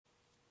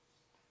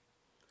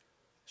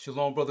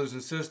Shalom, brothers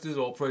and sisters.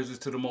 All praises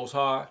to the Most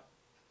High.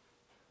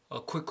 A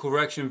quick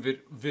correction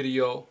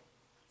video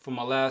for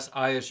my last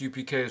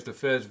ISUPK is the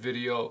Feds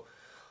video.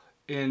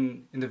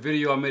 In the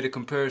video, I made a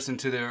comparison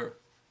to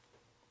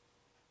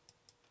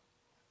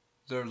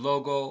their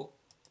logo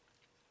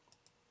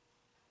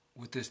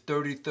with this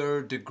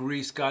 33rd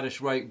degree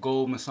Scottish Rite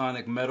gold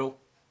Masonic medal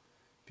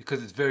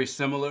because it's very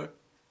similar.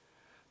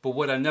 But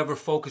what I never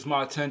focused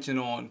my attention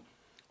on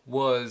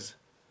was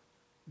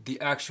the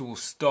actual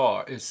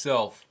star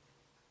itself.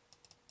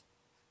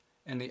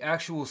 And the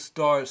actual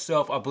star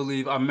itself, I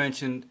believe I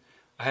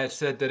had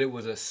said that it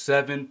was a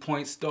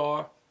 7-point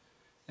star,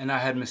 and I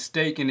had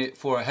mistaken it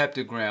for a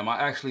heptagram. I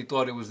actually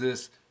thought it was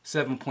this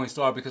 7-point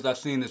star because I've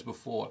seen this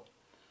before.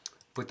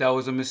 But that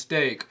was a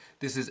mistake.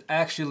 This is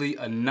actually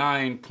a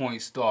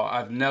 9-point star.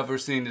 I've never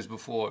seen this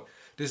before.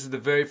 This is the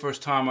very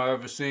first time I've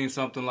ever seen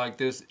something like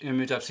this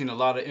image. I've seen a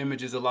lot of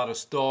images, a lot of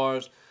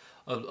stars,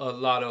 a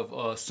lot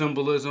of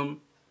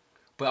symbolism.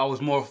 But I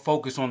was more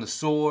focused on the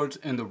swords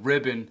and the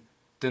ribbon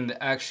than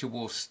the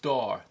actual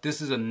star. This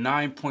is a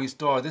 9-point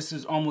star. This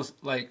is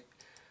almost like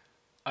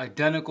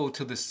identical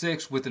to the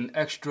 6 with an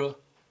extra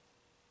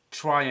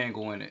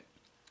triangle in it.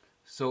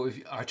 So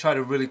if I try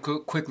to really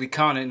quickly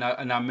count it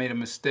and I made a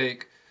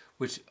mistake,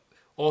 which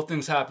all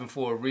things happen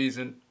for a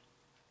reason.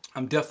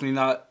 I'm definitely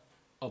not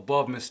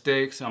above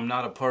mistakes. I'm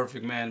not a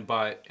perfect man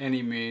by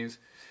any means.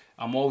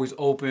 I'm always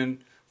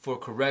open for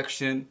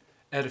correction,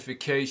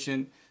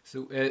 edification.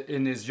 So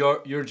and is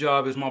your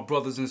job as my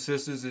brothers and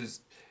sisters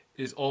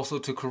is also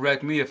to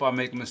correct me if I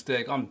make a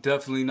mistake. I'm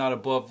definitely not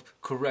above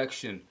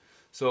correction.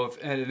 So if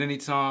at any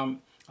time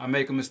I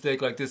make a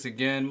mistake like this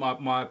again,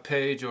 my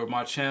page or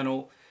my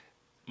channel,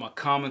 my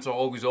comments are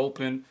always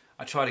open.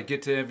 I try to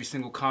get to every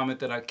single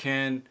comment that I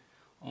can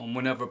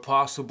whenever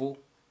possible.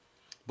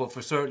 But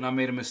for certain, I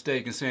made a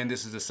mistake in saying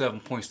this is a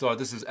 7-point star.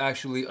 This is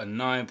actually a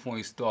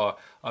 9-point star.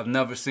 I've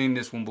never seen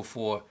this one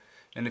before.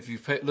 And if you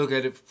look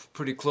at it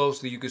pretty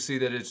closely, you can see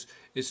that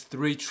it's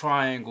 3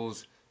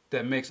 triangles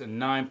that makes a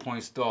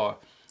 9-point star,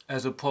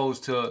 as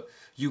opposed to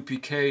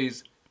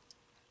UPK's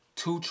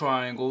 2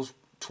 triangles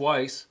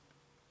twice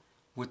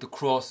with the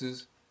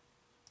crosses.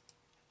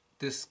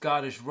 This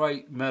Scottish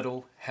Rite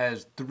medal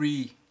has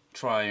 3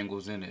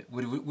 triangles in it,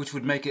 which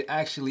would make it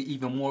actually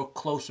even more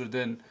closer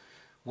than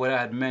what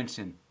I had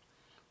mentioned.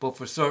 But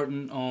for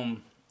certain,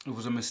 it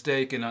was a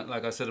mistake, and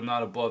like I said, I'm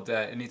not above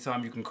that.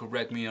 Anytime you can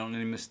correct me on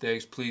any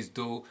mistakes, please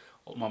do.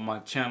 My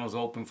channel's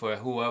open for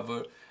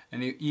whoever,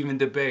 and even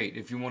debate.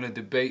 If you want to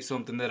debate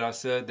something that I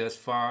said, that's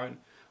fine.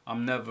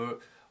 I'm never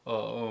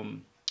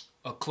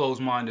a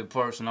closed-minded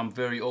person. I'm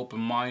very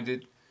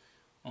open-minded.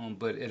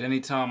 But at any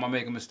time I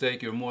make a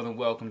mistake, you're more than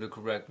welcome to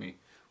correct me.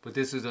 But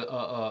this is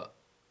what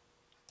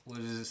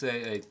does it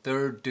say? A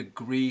 3rd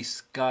degree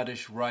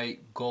Scottish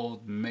Rite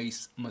gold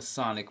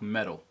Masonic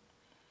medal,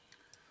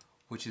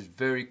 which is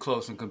very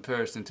close in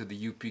comparison to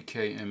the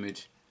UPK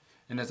image.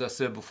 And as I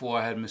said before,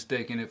 I had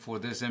mistaken it for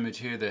this image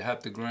here, the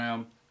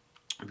heptagram,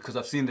 because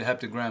I've seen the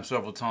heptagram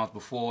several times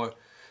before.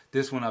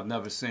 This one I've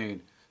never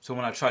seen. So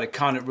when I try to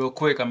count it real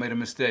quick, I made a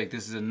mistake.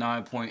 This is a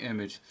 9-point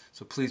image.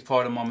 So please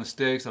pardon my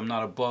mistakes. I'm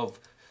not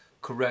above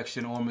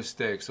correction or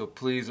mistake. So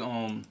please,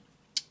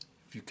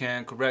 if you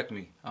can, correct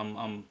me.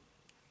 I'm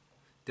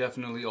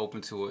definitely open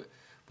to it.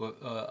 But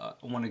I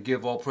want to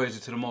give all praises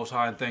to the Most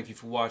High and thank you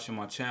for watching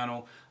my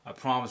channel. I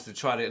promise to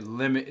try to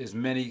limit as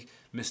many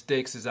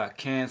mistakes as I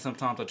can.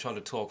 Sometimes I try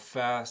to talk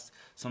fast.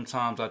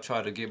 Sometimes I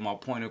try to get my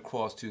point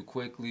across too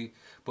quickly.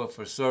 But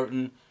for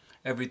certain,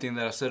 everything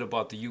that I said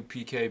about the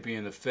UPK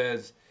being the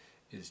Feds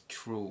is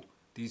true.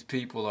 These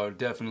people are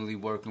definitely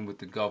working with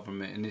the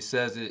government, and it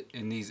says it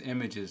in these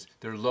images.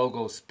 Their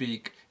logos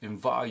speak in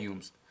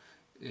volumes.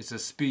 It's a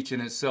speech in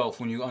itself.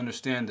 When you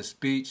understand the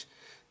speech,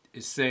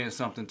 it's saying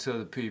something to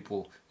the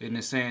people, and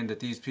it's saying that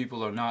these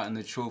people are not in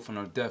the truth and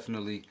are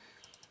definitely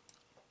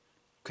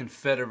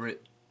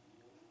confederate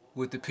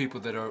with the people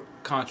that are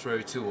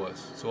contrary to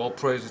us. So all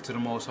praises to the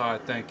Most High.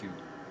 Thank you.